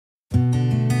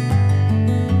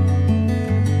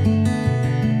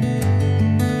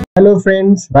Hello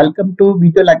friends, welcome to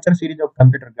video lecture series of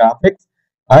computer graphics.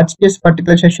 आज के इस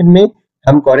particular session में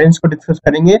हम कोहेरेंस को डिस्कस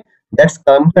करेंगे। That's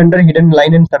comes under hidden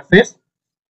line and surface.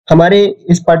 हमारे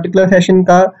इस पर्टिकुलर सेशन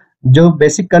का जो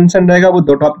बेसिक कंसर्न रहेगा वो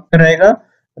दो टॉपिक पर रहेगा।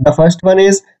 The first one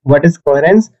is what is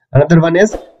coherence, another one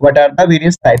is what are the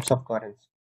various types of coherence.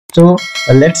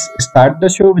 So let's start the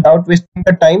show without wasting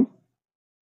the time.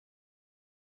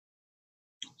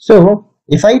 So,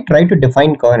 if I try to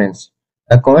define coherence,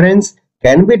 a coherence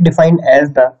can be defined as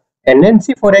the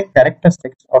tendency for a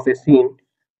characteristic of a scene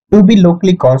to be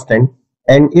locally constant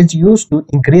and is used to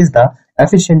increase the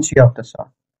efficiency of the shot.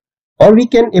 Or we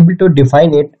can able to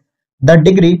define it the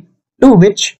degree to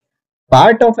which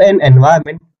part of an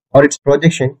environment or its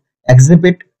projection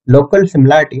exhibit local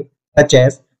similarity such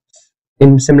as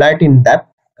in similarity in depth,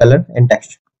 color and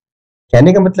texture.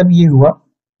 कहने का मतलब ये हुआ,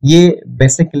 ये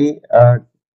basically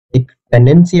एक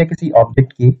tendency है किसी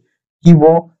object की कि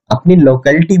वो अपनी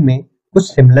लोकेलिटी में कुछ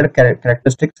सिमिलर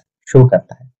कैरेक्टरिस्टिक्स शो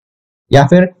करता है, या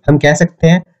फिर हम कह सकते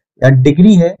हैं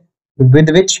डिग्री है विद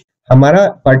विच हमारा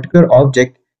पर्टिकुलर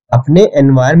ऑब्जेक्ट अपने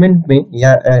एनवायरनमेंट में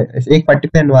या एक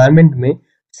पर्टिकुलर एनवायरनमेंट में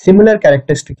सिमिलर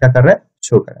कैरेक्टरिस्टिक क्या कर रहा है,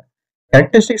 शो कर रहा है।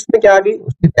 कैरेक्टरिस्टिक्स में क्या आ गई,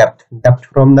 उसकी डेप्थ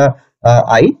फ्रॉम द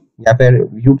आई या फिर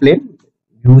व्यू प्लेन,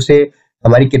 व्यू से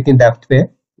हमारी कितनी डेप्थ पे है,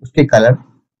 उसके कलर,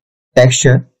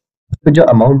 टेक्सचर, उसपे जो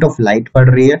अमाउंट ऑफ लाइट पड़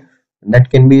रही है, that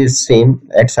can be same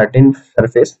at certain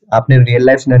surface. आपने रियल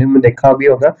लाइफ सिनेरियो में देखा भी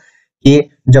होगा कि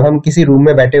जब हम किसी रूम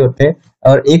में बैठे होते हैं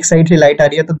और एक साइड से लाइट आ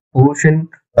रही है तो portion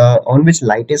on which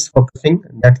light is focusing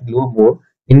that glow more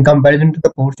in comparison to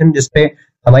the portion जिसपे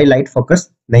हमारी लाइट फोकस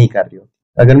नहीं कर रही हो।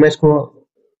 अगर मैं इसको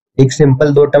एक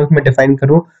सिंपल दो टर्म्स में डिफाइन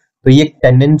करूं तो ये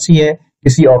टेंडेंसी है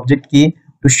किसी ऑब्जेक्ट की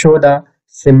to show the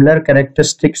similar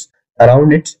characteristics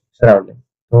around its surrounding.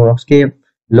 तो उसके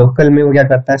लोकल में वो क्या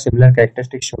करता है, सिमिलर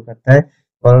कैरेक्टरिस्टिक्स शो करता है।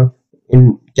 और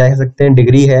इन क्या कह सकते हैं,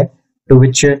 डिग्री है टू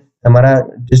विच हमारा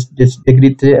जिस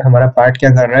डिग्री से हमारा पार्ट क्या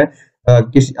कर रहा है,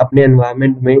 किसी अपने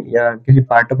एनवायरनमेंट में या किसी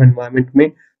पार्ट ऑफ एनवायरनमेंट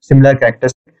में सिमिलर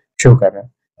कैरेक्टरिस्टिक शो कर रहा है।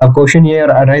 अब क्वेश्चन ये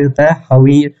अराइज होता है, how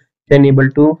we can able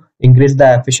to increase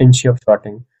the efficiency of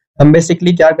shooting. हम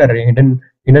बेसिकली क्या कर रहे हैं,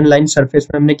 हिडन लाइन सरफेस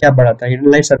में हमने क्या पढ़ा था। हिडन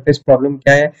लाइन सरफेस प्रॉब्लम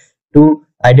क्या है, टू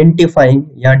आइडेंटिफाइंग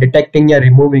या डिटेक्टिंग या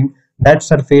removing that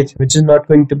surface which is not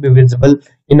going to be visible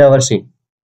in our scene।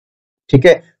 ठीक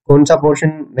है, कौन सा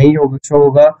पोर्शन नहीं होगा, शो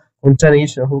होगा, कौन सा नहीं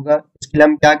शो होगा, इसके लिए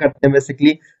हम क्या करते हैं,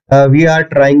 basically we are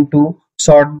trying to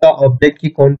sort the object की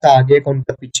कौन सा आगे कौन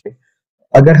सा पीछे।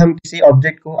 अगर हम किसी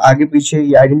ऑब्जेक्ट को आगे पीछे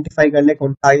ये आइडेंटिफाई कर ले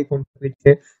कौन सा आगे कौन सा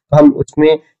पीछे, तो हम उसमें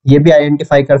ये भी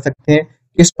आइडेंटिफाई कर सकते हैं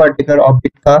किस पर्टिकुलर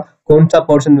ऑब्जेक्ट का कौन सा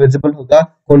पोर्शन विजिबल होगा,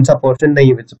 कौन सा पोर्शन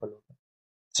नहीं विजिबल होगा।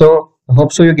 So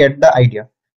hope so you get the idea.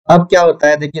 अब क्या होता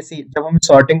है, देखिए जब हम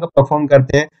सॉर्टिंग को परफॉर्म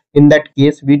करते हैं, in that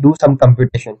case we do some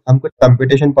computation, हम कुछ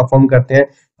कंप्यूटेशन परफॉर्म करते हैं।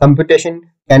 Computation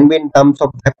can be in terms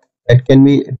of depth, that can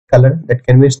be colour, that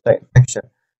can be texture.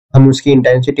 हम उसकी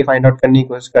इंटेंसिटी फाइंड आउट करने की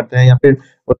कोशिश करते हैं या फिर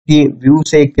उसकी व्यू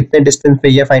से कितने डिस्टेंस पे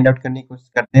ये फाइंड आउट करने की कोशिश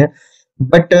करते हैं।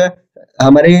 बट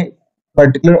हमारे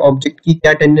पर्टिकुलर ऑब्जेक्ट की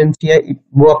क्या टेंडेंसी है,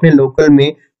 वो अपने लोकल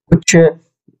में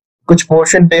कुछ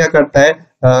पोर्शन पे क्या करता है,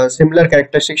 सिमिलर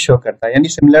कैरेक्टरिस्टिक शो करता है। यानी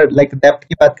सिमिलर लाइक डेप्थ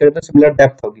की बात करें तो सिमिलर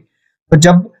डेप्थ होगी। तो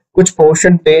जब कुछ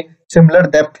पोर्शन पे सिमिलर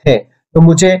डेप्थ है तो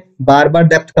मुझे बार बार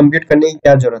डेप्थ कंप्यूट करने की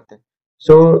क्या जरूरत है।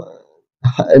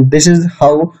 So this is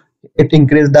how it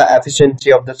increase the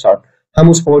efficiency of the shot. हम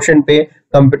उस पोर्शन पे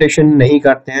कंप्यूटेशन नहीं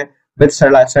करते हैं, with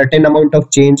certain amount of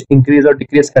change increase और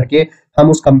डिक्रीज करके हम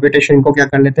उस कंप्यूटेशन को क्या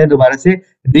कर लेते हैं, दोबारा से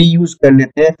रीयूज कर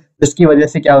लेते हैं। जिसकी वजह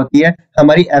से क्या होती है,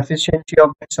 हमारी एफिशिएंसी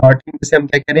ऑफ सॉर्टिंग, जिसे हम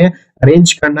क्या करें,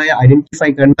 अरेंज करना या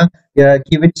आइडेंटिफाई करना या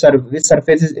कि विच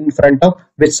surface is in front of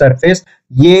which surface,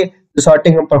 ये जो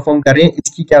सॉर्टिंग हम परफॉर्म कर रहे हैं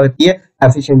इसकी क्या होती है,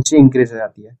 एफिशिएंसी इंक्रीज हो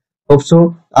जाती है। होप सो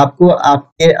आपको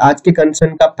आपके आज के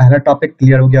कंसर्न का पहला टॉपिक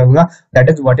क्लियर हो गया होगा, that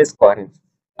is what is coherence.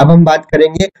 अब हम बात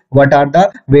करेंगे what are the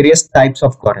various types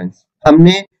of coherence.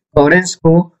 हमने कोहेरेंस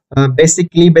को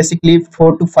बेसिकली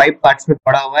 4 to 5 पार्ट्स में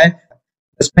पढ़ा हुआ है।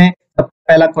 इसमें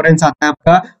पहला कोहेरेंस आता है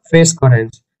आपका फेस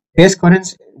कोहेरेंस। फेस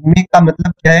कोहेरेंस में का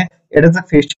मतलब क्या है, it is the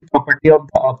facial property of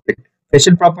the object.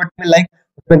 Facial property में लाइक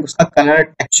उसमें उसका कलर,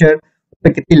 टेक्सचर,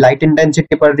 उसमें कितनी लाइट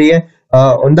इंटेंसिटी पड़ रही है,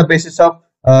 on the basis of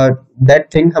that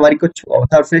thing हमारी कुछ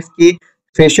सरफेस की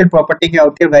फेशियल प्रॉपर्टी क्या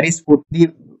होती है, वेरी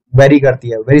स्मूथली वेरी करती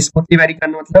है। वेरी स्मूथली वेरी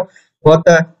करना मतलब बहुत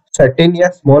सर्टेन या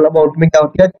स्मॉल अमाउंट में क्या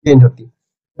होती है, चेंज होती है।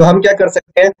 तो हम क्या कर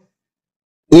सकते हैं,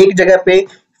 एक जगह पे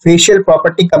फेशियल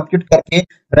प्रॉपर्टी कंप्यूट करके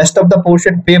रेस्ट ऑफ द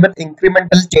पोर्शन पे विद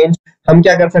इंक्रीमेंटल चेंज हम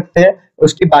क्या कर सकते हैं,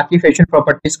 उसकी बाकी फेशियल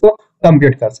प्रॉपर्टीज को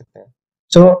कंप्यूट कर सकते हैं।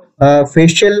 सो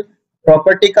फेशियल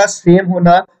प्रॉपर्टी का सेम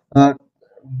होना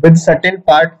with certain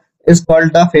part is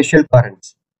called the facial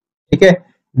coherence. ठीक है,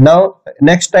 Now,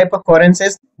 next type of coherence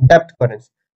is depth coherence.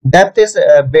 Depth is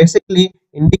basically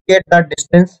indicate the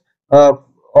distance uh,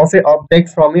 of a object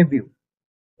from a view.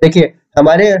 देखिए,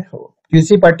 हमारे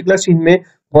किसी particular scene में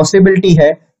possibility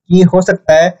है कि हो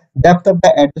सकता है depth of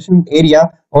the adjacent area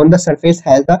on the surface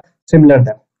has the similar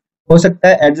depth. हो सकता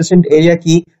है एडजेसेंट एरिया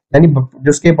की यानी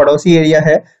जिसके पड़ोसी एरिया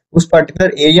है उस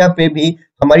पर्टिकुलर एरिया पे भी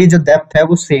हमारी जो डेप्थ है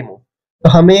वो सेम हो, तो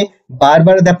हमें बार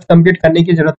बार डेप्थ कंप्यूट करने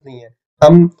की जरूरत नहीं है।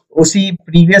 हम उसी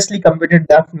प्रीवियसली कंप्यूटेड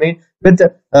डेप्थ में with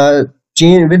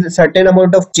change with certain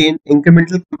amount of change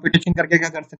incremental computation करके क्या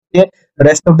कर सकते हैं,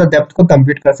 रेस्ट ऑफ द डेप्थ को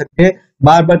कंप्यूट कर सकते हैं,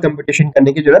 बार बार कंप्यूटेशन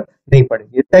करने की जरूरत नहीं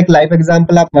पड़ेगी। इसका एक लाइव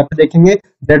एग्जांपल आप यहाँ पे देखेंगे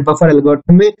जेड बफर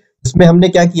एल्गोरिथम में। इसमें हमने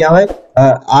क्या किया हुआ है,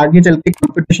 आगे चल के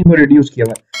कंप्यूटेशन को रिड्यूस किया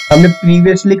हुआ है। हमने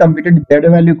प्रीवियसली कंप्यूटेड जेड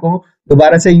वैल्यू को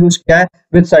दोबारा से यूज किया है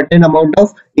with certain amount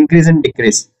of increase and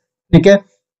decrease. ठीक है,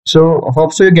 so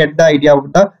hope so you get the idea of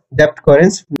the depth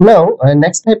coherence. Now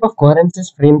next type of coherence is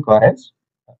frame coherence.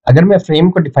 अगर मैं frame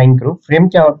को डिफाइन करूं, फ्रेम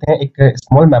क्या होते हैं, एक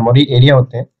स्मॉल मेमोरी एरिया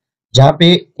होते हैं जहां पे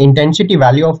intensity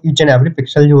value of each and every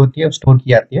pixel जो होती है स्टोर की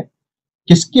जाती है।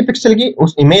 किसकी पिक्सल की,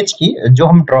 उस इमेज की जो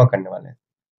हम ड्रॉ करने वाले हैं।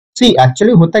 सी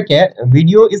एक्चुअली होता क्या है,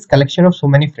 video is collection of so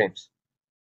many frames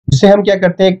जिसे हम क्या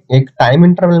करते हैं एक टाइम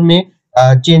इंटरवल में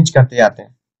चेंज करते जाते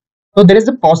हैं। तो देयर इज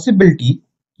अ पॉसिबिलिटी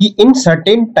कि इन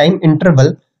सर्टेन टाइम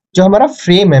इंटरवल जो हमारा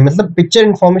फ्रेम है, मतलब पिक्चर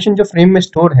इंफॉर्मेशन जो फ्रेम में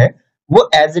स्टोर है वो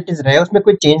एज इट इज रहे, उसमें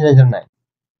कोई चेंज नजर ना आए।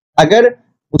 अगर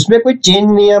उसमें कोई चेंज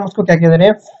नहीं है, हम उसको क्या कह रहे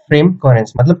हैं, फ्रेम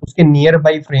कोहेरेंस, मतलब उसके नियर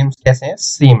बाई फ्रेम्स कैसे हैं,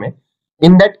 सेम है।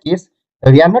 In that case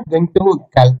we are not going to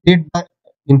calculate the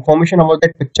information about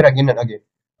that picture again and again.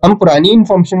 हम पुरानी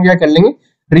इंफॉर्मेशन क्या कर लेंगे,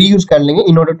 रीयूज कर लेंगे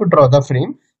in order to draw the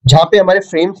frame जहां पे हमारे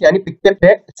फ्रेम्स यानी पिक्चर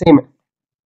है सेम है।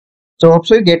 So hope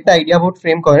so you get the idea about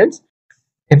frame coherence.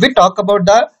 If we talk about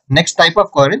the next type of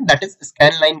coherence, that is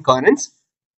scan line coherence.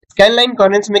 Scan line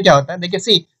coherence में क्या होता है, देखिए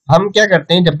सी हम क्या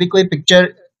करते हैं जब भी कोई पिक्चर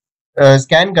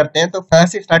स्कैन करते हैं तो कहाँ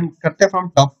से स्टार्ट करते हैं, फ्रॉम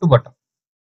टॉप टू बॉटम।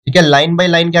 ठीक है, लाइन बाय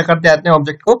लाइन क्या करते जाते हैं,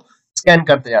 ऑब्जेक्ट को स्कैन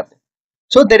करते जाते हैं।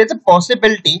 So there is a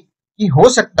possibility कि हो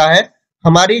सकता है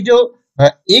हमारी जो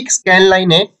एक स्कैन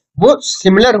लाइन है वो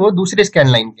सिमिलर हो दूसरे स्कैन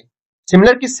लाइन के।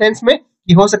 सिमिलर किस सेंस में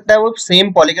कि हो सकता है वो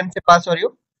सेम पॉलीगन से पास हो रही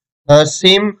हो,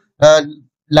 सेम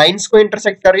लाइंस को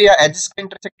इंटरसेक्ट कर रही है या एजेस को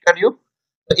इंटरसेक्ट कर रही हो।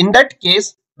 तो in that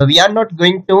case we are not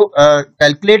going to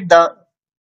calculate the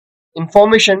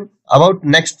information about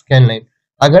next scan line.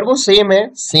 अगर वो सेम है,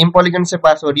 सेम पॉलीगन से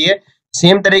पास हो रही है,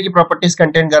 सेम तरह की प्रॉपर्टीज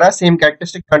कंटेंट कर रहा है, सेम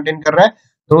कैरेक्टरिस्टिक कंटेंट कर रहा है,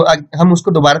 तो हम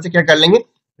उसको दोबारा से क्या कर लेंगे,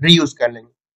 रीयूज कर लेंगे।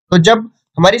 तो जब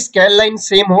हमारी स्कैन लाइन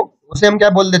सेम हो उसे हम क्या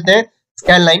बोल देते हैं,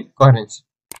 स्कैन लाइन कोहेरेंस।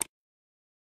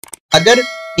 अगर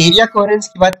एरिया कोहेरेंस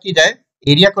की बात की जाए,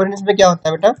 एरिया कोहेरेंस में क्या होता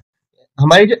है बेटा,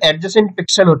 हमारी जो एडजेसेंट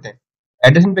पिक्सल होते हैं,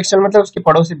 एडजेसेंट पिक्सल मतलब उसके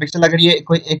पड़ोसी पिक्सल, अगर ये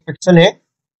कोई एक पिक्सल है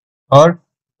और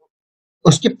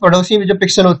उसके पड़ोसी में जो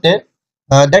पिक्सल होते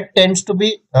हैं that tends to be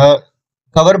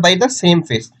cover by the same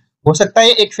face. हो सकता है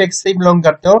एक फेस से बिलोंग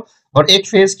करते हो और एक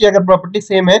फेस की अगर प्रॉपर्टी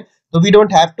सेम है तो we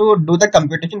don't have to do the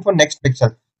computation for next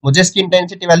pixel. मुझे इसकी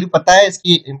इंटेंसिटी वैल्यू पता है,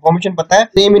 इसकी इंफॉर्मेशन पता है,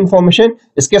 सेम इंफॉर्मेशन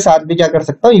इसके साथ भी क्या कर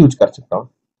सकता हूँ, यूज कर सकता हूँ।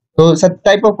 तो such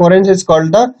type of coherence is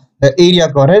called the area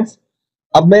coherence.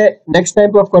 अब मैं नेक्स्ट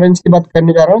टाइप ऑफ कोहेरेंस की बात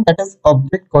करने जा रहा हूँ, दैट इज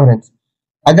ऑब्जेक्ट कोहेरेंस।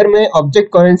 अगर मैं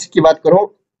ऑब्जेक्ट कोहेरेंस की बात करूँ,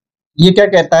 ये क्या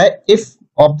कहता है, if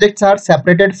objects are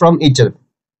separated from each other,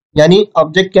 यानी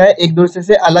ऑब्जेक्ट क्या है, एक दूसरे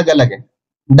से अलग अलग है,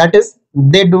 that is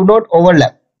they do not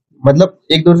overlap, मतलब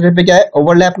एक दूसरे पे क्या है,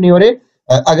 ओवरलैप नहीं हो रहे।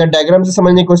 अगर डायग्राम से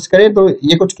समझने की कोशिश करें तो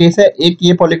ये कुछ केस है, एक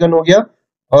ये पॉलीगन हो गया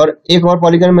और एक और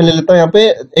पॉलीगन में ले लेता हूँ यहाँ पे,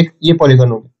 एक ये पॉलीगन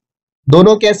हो गया,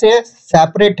 दोनों कैसे हैं,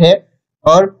 सेपरेट है।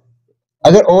 और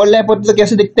अगर ओवरलैप होते तो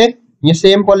कैसे दिखते हैं, ये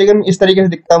सेम पॉलीगन इस तरीके से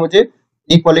दिखता है मुझे,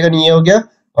 एक पॉलीगन ये हो गया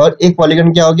और एक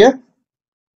पॉलीगन क्या हो गया,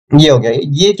 ये हो गया।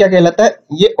 ये क्या कहलाता है,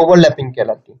 ये ओवरलैपिंग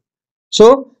कहलाती है। सो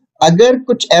अगर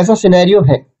कुछ ऐसा सिनेरियो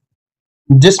है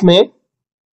जिसमें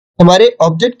हमारे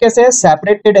ऑब्जेक्ट कैसे है,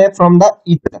 सेपरेटेड है from the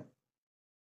each other,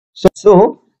 so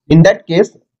in that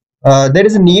case there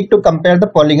is need to compare the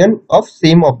polygon of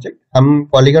same object. हम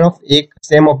पॉलीगन ऑफ एक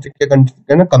सेम ऑब्जेक्ट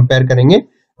के कंपेयर करेंगे,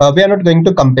 we are not going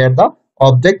to compare the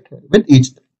object with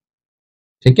each.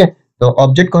 ठीक है, तो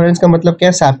object coherence का मतलब क्या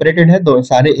है, सेपरेटेड है, दो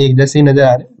सारे एक जैसे ही नजर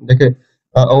आ रहे हैं। देखिए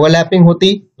ओवरलैपिंग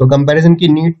होती तो कंपैरिजन की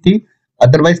नीड थी,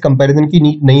 अदरवाइज कंपैरिजन की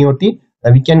नीड नहीं होती।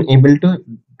 We can able to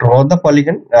draw the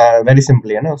polygon very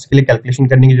simply, है ना, उसके लिए कैलकुलेशन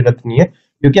करने की जरूरत नहीं है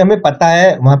क्योंकि हमें पता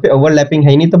है वहां पे ओवरलैपिंग है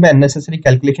ही नहीं, तो मैं अननेसेसरी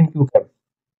कैलकुलेशन क्यों करूं।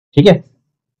 ठीक है,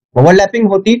 ओवरलैपिंग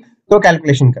होती तो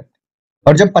कैलकुलेशन करते,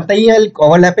 और जब पता ही है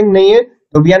ओवरलैपिंग नहीं है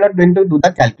तो we are not going to do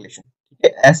the calculation. ठीक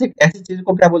है, ऐसे ऐसी चीज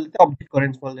को क्या बोल देते हैं, ऑब्जेक्ट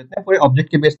कोहेरेंस बोल देते हैं। पूरे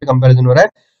ऑब्जेक्ट के बेस पे कंपैरिजन हो रहा है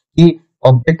कि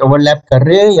ऑब्जेक्ट ओवरलैप कर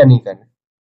रहे हैं या नहीं कर रहे।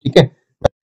 ठीक है,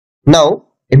 now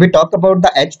If we talk about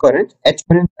the edge coherence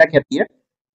क्या कहती है?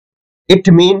 It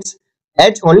means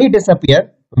edge only disappear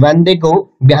when they go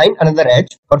behind another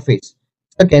edge or face.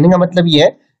 तो कहने का मतलब ये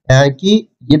है कि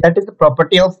ये that is the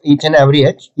property of each and every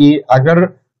edge कि अगर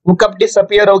वो कब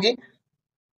disappear होगी,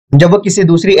 जब वो किसी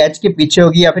दूसरी एज के पीछे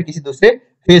होगी या फिर किसी दूसरे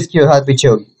फेस के साथ पीछे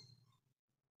होगी।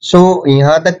 सो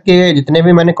यहाँ तक के जितने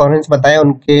भी मैंने कॉन्सेप्ट्स बताए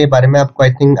उनके बारे में आपको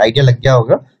आई थिंक आइडिया लग गया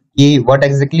होगा कि what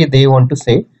exactly they want to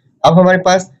से। अब हमारे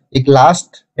पास एक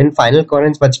लास्ट एंड फाइनल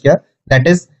कोहेरेंस बच गया, that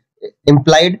is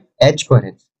implied as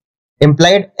coherence.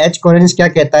 Implied as coherence क्या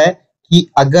कहता है कि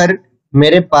अगर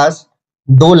मेरे पास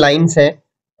दो लाइंस है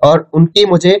और उनके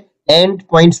मुझे एंड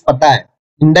पॉइंट्स पता है,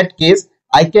 in that case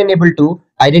I can able to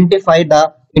identify the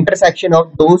intersection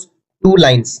of those two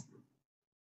lines.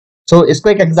 सो इसको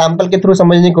एक एग्जांपल के थ्रू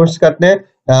समझने की कोशिश करते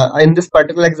हैं। In this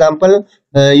particular example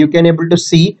you can able to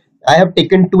C I have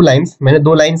taken two lines, मैंने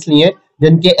दो लाइंस लिए हैं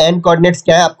जिनके एंड कोऑर्डिनेट्स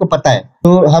क्या है आपको पता है।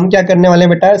 तो हम क्या करने वाले हैं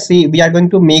बेटा, सी we are going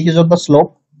to make use of the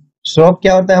slope. Slope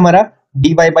क्या होता है हमारा,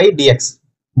 dy by dx।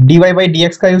 dy by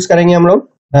dx का यूज करेंगे हम लोग।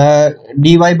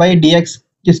 dy बाई dx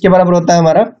किसके बराबर होता है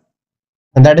हमारा,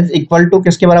 दैट इज इक्वल टू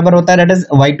किसके बराबर होता है, that is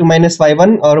y2 minus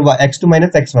y1 और x2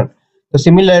 माइनस x1। तो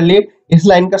सिमिलरली इस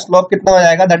लाइन का स्लोप कितना हो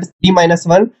जाएगा, दैट इज 3 माइनस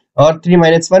 1 और 3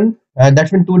 minus 1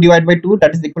 that's mean 2 divide by 2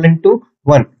 that is equal to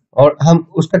 1। और हम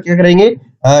उसका क्या करेंगे,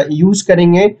 यूज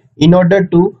करेंगे in order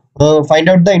to find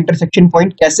out the intersection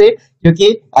point. कैसे, क्योंकि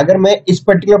अगर मैं इस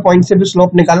पर्टिकुलर पॉइंट से भी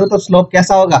स्लोप निकालूं तो स्लोप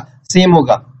कैसा होगा, सेम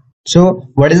होगा। So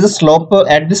what is the slope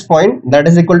at this point, that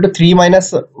is equal to 3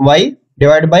 minus y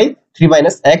divide by 3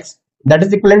 minus x that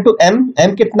is equal to m।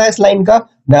 m कितना है इस लाइन का,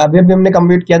 अभी अभी हमने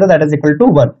कंप्यूट किया था, that is equal to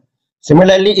 1।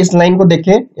 Similarly इस लाइन को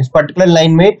देखें, इस पर्टिकुलर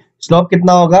लाइन में स्लोप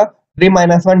कितना होगा, 3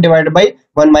 minus 1 divide by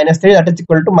 1 minus 3 that is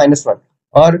equal to minus 1।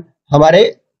 और हमारे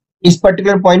इस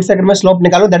पर्टिकुलर पॉइंट से अगर मैं स्लोप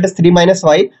निकालूं that is 3 minus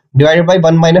y divided by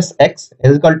 1 minus x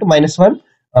is equal to minus 1।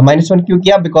 Minus 1 क्यों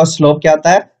किया, बिकॉज स्लोप क्या आता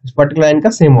है इस पर्टिकुलर लाइन का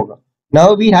सेम होगा।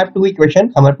 Now we have two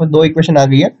equation, हमारे पास दो इक्वेशन आ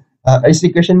गई है। इस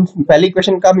इक्वेशन, पहली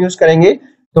इक्वेशन का हम यूज करेंगे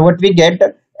तो what we get,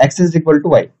 x is equal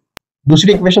to y।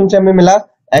 दूसरी इक्वेशन से हमें मिला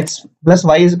x plus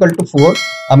y is equal to 4।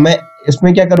 अब मैं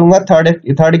इसमें क्या करूंगा,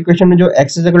 थर्ड इक्वेशन में जो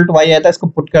x is equal to y आया था इसको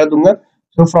पुट कर दूंगा।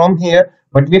 So from here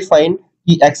what we find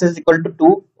कि x इज इक्वल टू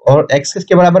 2 और x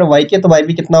किसके बराबर y के, तो y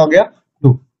भी कितना हो गया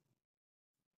 2।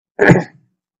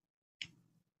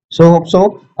 सो होप सो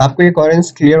आपको ये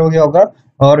कोहेरेंस क्लियर हो गया होगा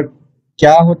और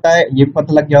क्या होता है ये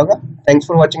पता लग गया होगा। Thanks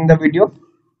for watching the video.